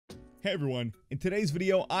Hey everyone, in today's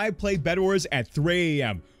video, I play Bedwars at 3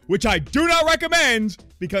 AM, which I do not recommend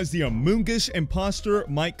because the Among Us imposter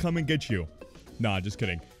might come and get you. Nah, just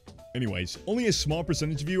kidding. Anyways, only a small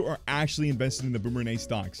percentage of you are actually invested in the Boomer and A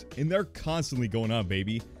stocks, and they're constantly going up,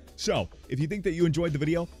 baby. So, if you think that you enjoyed the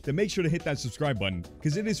video, then make sure to hit that subscribe button,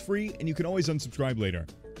 because it is free and you can always unsubscribe later.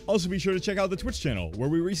 Also, be sure to check out the Twitch channel, where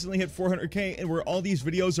we recently hit 400k and where all these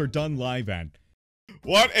videos are done live at.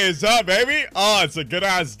 What is up, baby? Oh, it's a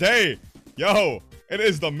good-ass day. Yo, it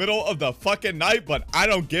is the middle of the fucking night, but I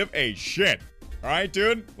don't give a shit. Alright,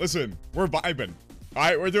 dude? Listen, we're vibing.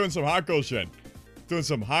 Alright, we're doing some hot girl shit. Doing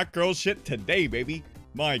some hot girl shit today, baby.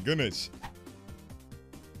 My goodness.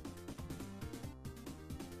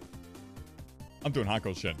 I'm doing hot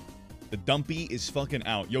girl shit. The dumpy is fucking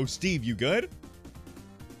out. Yo, Steve, you good?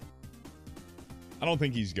 I don't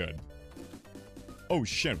think he's good. Oh,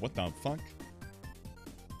 shit. What the fuck?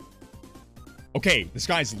 Okay, this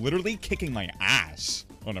guy's literally kicking my ass.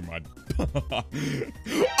 Oh, never mind.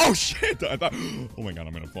 Oh, shit. I thought... Oh, my God.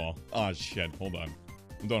 I'm gonna fall. Oh, shit. Hold on.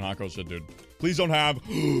 I'm doing hot girl shit, dude. Please don't have...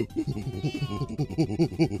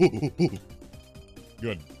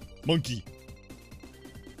 Good. Monkey.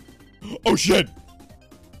 Oh, shit.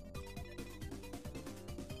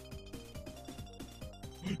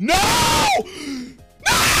 No!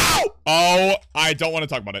 No! Oh, I don't want to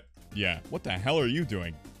talk about it. Yeah. What the hell are you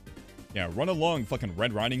doing? Yeah, run along, fucking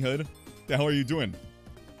Red Riding Hood. What the hell are you doing?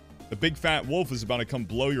 The big fat wolf is about to come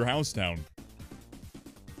blow your house down.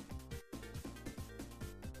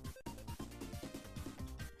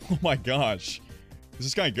 Oh my gosh. Is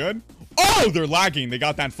this guy good? Oh, they're lagging. They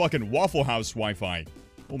got that fucking Waffle House Wi-Fi.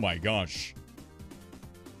 Oh my gosh.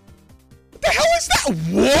 What the hell is that?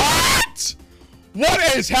 What?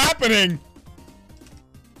 What is happening?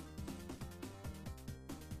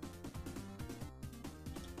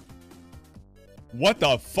 What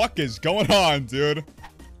the fuck is going on, dude?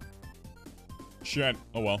 Shit.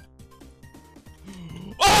 Oh, well.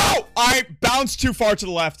 Oh! I bounced too far to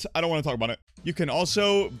the left. I don't want to talk about it. You can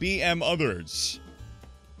also BM others.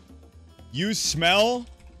 You smell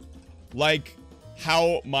like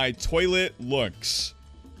how my toilet looks.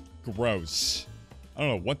 Gross. I don't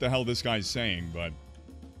know what the hell this guy's saying, but...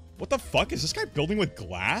 What the fuck? Is this guy building with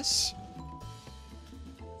glass?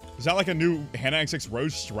 Is that like a new Hannah XX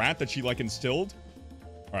Rose strat that she like instilled?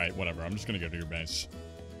 Alright, whatever. I'm just gonna go to your base.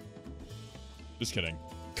 Just kidding.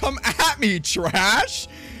 Come at me, trash!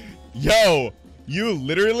 Yo, you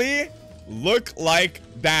literally look like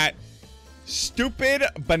that stupid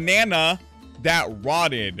banana that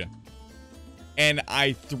rotted. And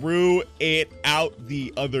I threw it out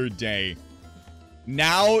the other day.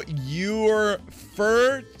 Now you're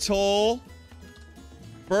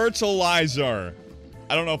fertilizer.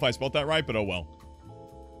 I don't know if I spelled that right, but oh well.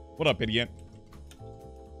 What up, idiot?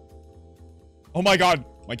 Oh my god,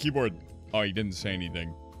 my keyboard. Oh, he didn't say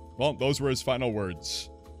anything. Well, those were his final words.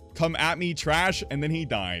 Come at me, trash, and then he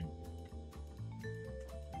died.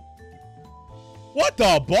 What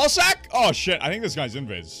the ballsack? Oh shit, I think this guy's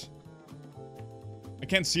invis. I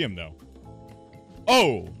can't see him though.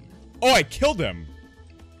 Oh. Oh, I killed him.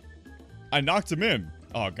 I knocked him in.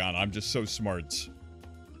 Oh god, I'm just so smart.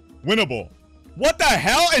 Winnable. What the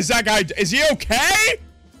hell is that guy? Is he okay?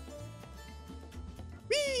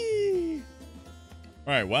 Whee!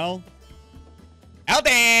 Alright, well. Out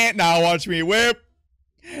there! Now watch me whip.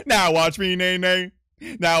 Now watch me nay nay.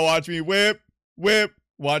 Now watch me whip. Whip.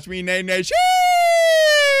 Watch me nay nay.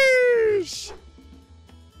 Sheesh!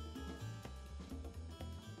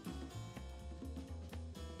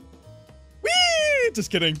 Whee! Just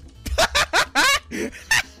kidding.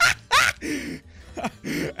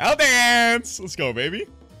 Out dance! Let's go, baby.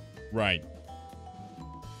 Right.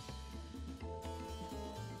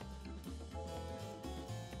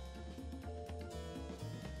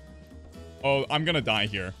 Oh, I'm gonna die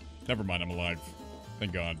here. Never mind, I'm alive.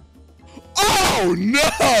 Thank God. Oh, no!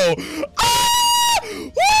 Ah!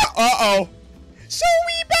 Uh-oh. So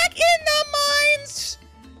we back in the mines!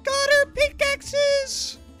 Got our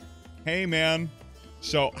pickaxes! Hey, man.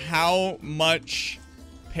 So, how much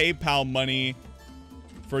PayPal money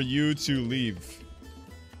for you to leave?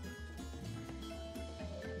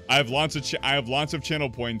 I have lots of channel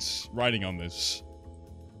points riding on this.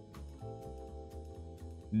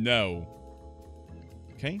 No.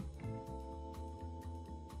 Okay.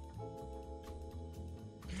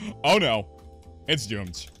 Oh no. It's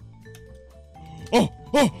doomed. Oh,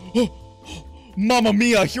 oh, oh, oh. Mamma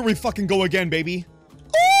mia, here we fucking go again, baby.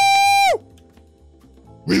 Ooh!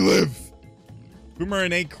 We live. Boomer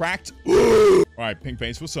and A cracked. Alright, pink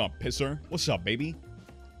face, what's up, pisser? What's up, baby?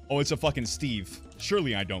 Oh, it's a fucking Steve.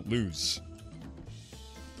 Surely I don't lose.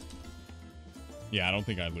 Yeah, I don't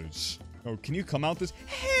think I lose. Oh, can you come out this?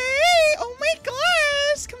 Hey! Oh my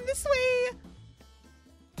gosh! Come this way.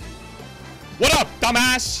 What up,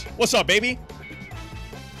 dumbass? What's up, baby?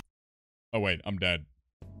 Oh, wait. I'm dead.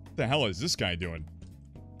 What the hell is this guy doing?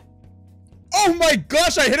 Oh my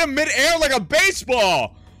gosh! I hit him mid-air like a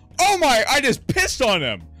baseball! Oh my! I just pissed on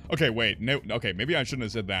him! Okay, wait. No, okay, maybe I shouldn't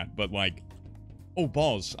have said that, but like... Oh,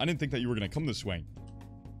 balls. I didn't think that you were gonna come this way.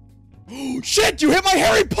 Oh, shit! You hit my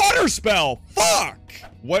Harry Potter spell! Fuck!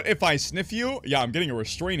 What if I sniff you? Yeah, I'm getting a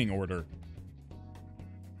restraining order.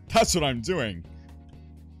 That's what I'm doing.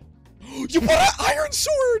 You bought an iron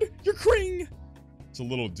sword! You're cring! It's a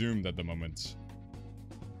little doomed at the moment.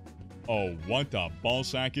 Oh, what the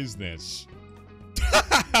ballsack is this?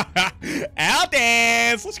 Out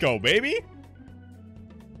dance! Let's go, baby!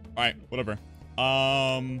 Alright, whatever.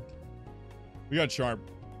 We got sharp.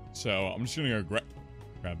 So, I'm just gonna go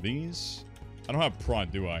grab these. I don't have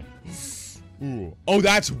prod, do I? Ooh. Oh,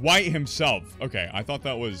 that's White himself. Okay, I thought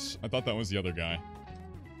that was the other guy.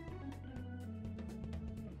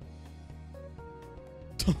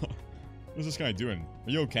 What's this guy doing?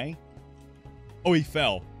 Are you okay? Oh, he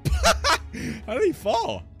fell. How did he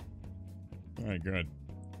fall? Alright, good.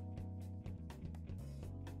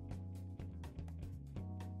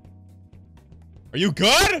 Are you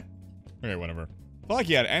good? Okay, whatever. I felt like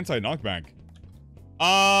he had anti-knockback.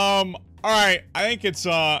 Alright. I think it's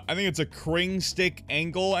a cring stick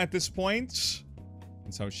angle at this point.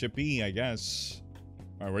 That's how it should be, I guess.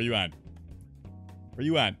 Alright, where you at? Where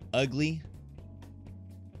you at, ugly?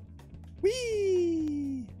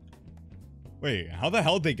 Whee! Wait, how the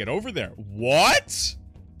hell did they get over there? What?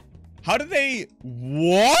 How did they...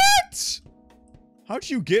 What? How'd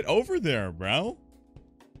you get over there, bro?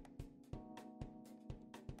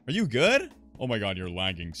 Are you good? Oh my god, you're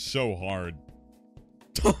lagging so hard.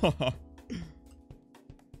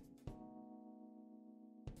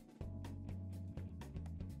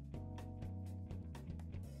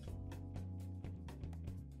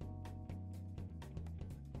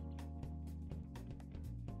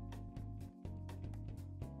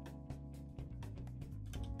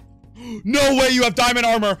 No way you have diamond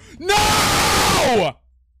armor! No!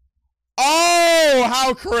 Oh,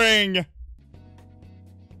 how cring!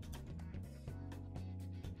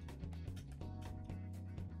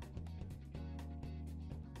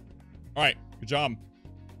 Alright, good job.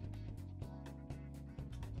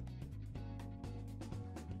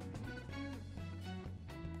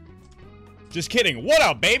 Just kidding. What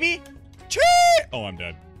up, baby? Chee! Oh, I'm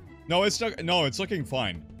dead. No, it's not. No, it's looking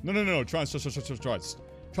fine. No. Trust.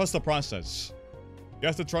 Trust the process. You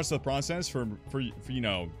have to trust the process for you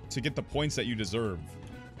know, to get the points that you deserve.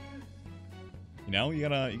 You know, you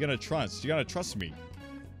gotta trust. You gotta trust me.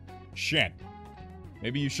 Shit.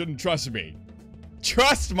 Maybe you shouldn't trust me.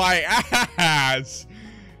 Trust my ass.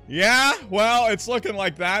 Yeah, well, it's looking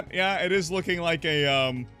like that. Yeah, it is looking like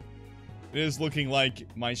a, it is looking like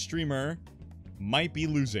my streamer might be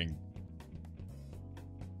losing.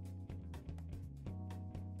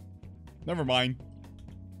 Never mind.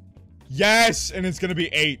 Yes, and it's gonna be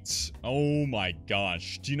 8. Oh my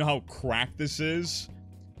gosh. Do you know how cracked this is?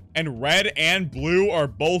 And red and blue are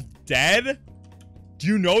both dead? Do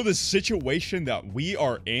you know the situation that we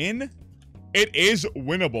are in? It is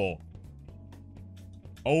winnable.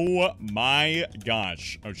 Oh my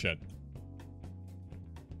gosh. Oh shit.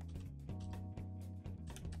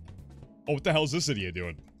 Oh, what the hell is this idiot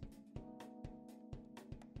doing?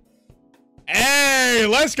 Hey,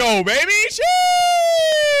 let's go, baby! Sheesh!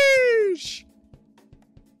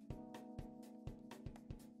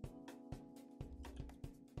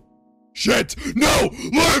 Shit! No!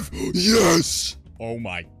 Live! Yes! Oh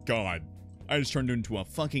my god. I just turned into a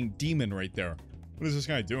fucking demon right there. What is this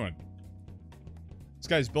guy doing? This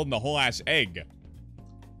guy's building a whole ass egg.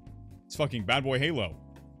 It's fucking Bad Boy Halo.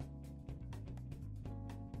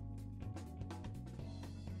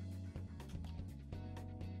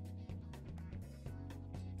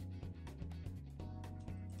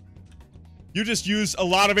 You just used a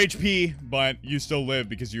lot of HP, but you still live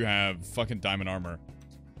because you have fucking diamond armor.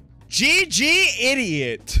 GG,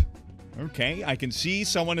 idiot. Okay, I can see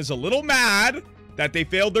someone is a little mad that they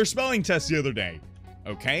failed their spelling test the other day.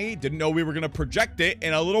 Okay, didn't know we were gonna project it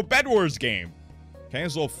in a little Bedwars game. Okay,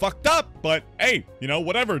 it's a little fucked up, but hey, you know,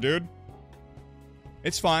 whatever, dude.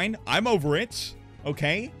 It's fine. I'm over it.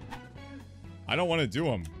 Okay? I don't want to do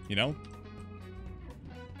them, you know?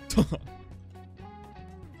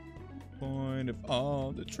 Point of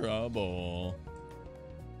all the trouble.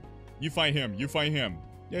 You fight him. You fight him.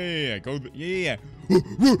 Yeah. Go. Yeah.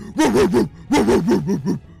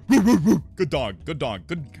 Good dog. Good dog.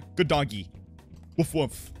 Good doggy. Woof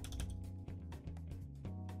woof.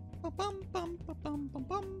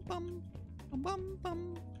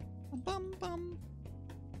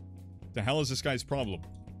 The hell is this guy's problem?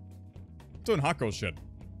 Doing hot girl shit.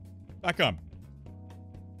 Back up.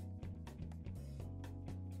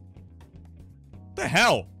 The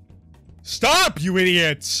hell? Stop, you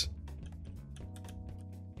idiots!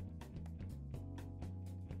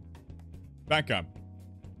 Back up.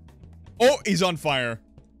 Oh, he's on fire.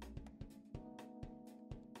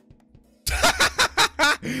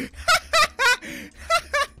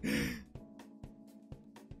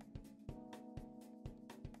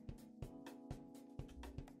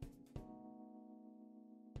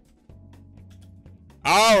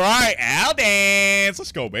 All right, I'll dance.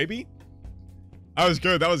 Let's go, baby. That was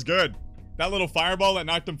good. That was good. That little fireball that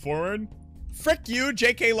knocked him forward. Frick you,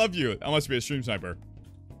 JK, love you. That must be a stream sniper.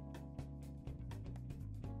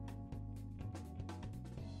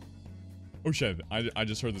 Oh shit, I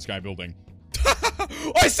just heard this guy building.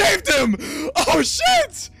 I saved him! Oh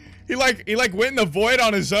shit! He like went in the void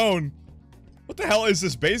on his own. What the hell is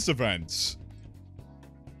this base defense?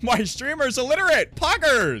 My streamer's illiterate!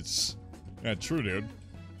 Poggers! Yeah, true, dude.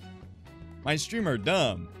 My streamer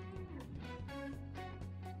dumb.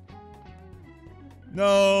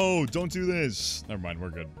 No, don't do this. Never mind, we're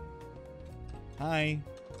good. Hi.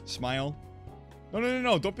 Smile.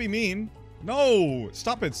 No, don't be mean. No,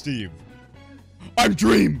 stop it, Steve. I'm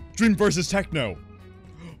Dream! Dream versus Techno.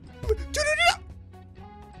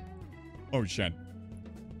 Oh, shit.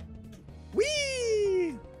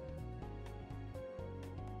 Whee!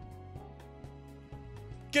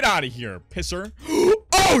 Get out of here, pisser.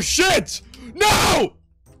 Oh, shit! No!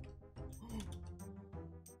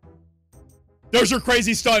 There's your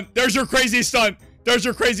crazy stunt. There's your crazy stunt. There's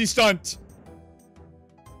your crazy stunt.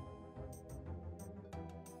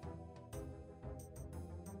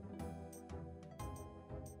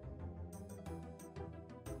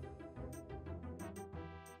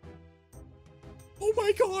 Oh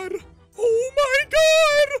my god! Oh my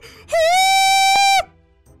god! Ah!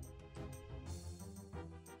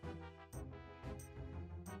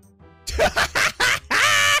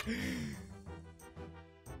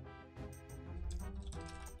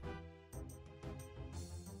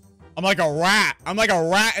 I'm like a rat. I'm like a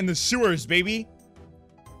rat in the sewers, baby.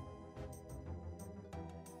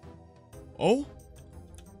 Oh?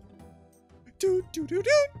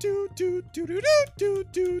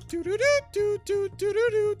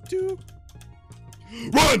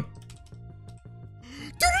 Run!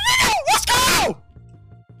 Let's go!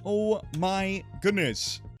 Oh my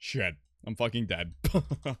goodness. Shit. I'm fucking dead.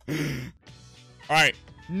 Alright.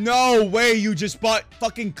 No way you just bought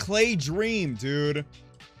fucking Clay Dream, dude.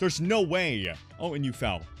 There's no way. Oh, and you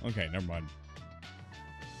fell. Okay, never mind.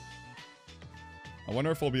 I wonder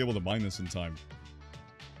if I'll be able to mine this in time.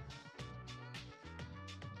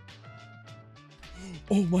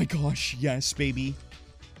 Oh my gosh, yes, baby.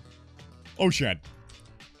 Oh shit.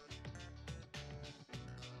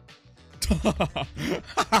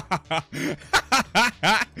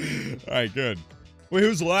 Alright, good. Wait,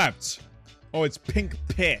 who's left? Oh, it's Pink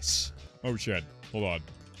Piss. Oh shit. Hold on.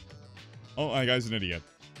 Oh, that guy's an idiot.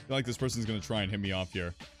 I feel like this person's gonna try and hit me off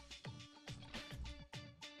here.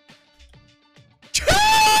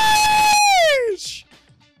 Cheesh!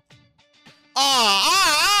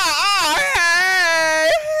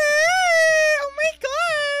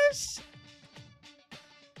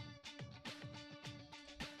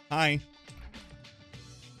 Hi.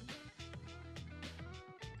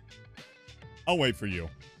 I'll wait for you.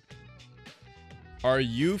 Are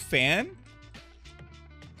you fan?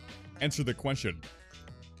 Answer the question.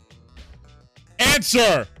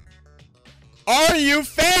 Answer! Are you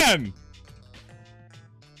fan?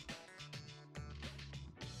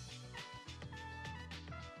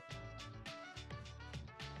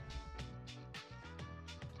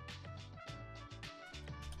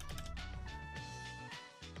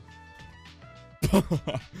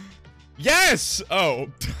 Yes!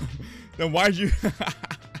 Oh. Then why'd you...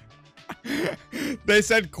 They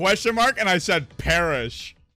said question mark and I said perish.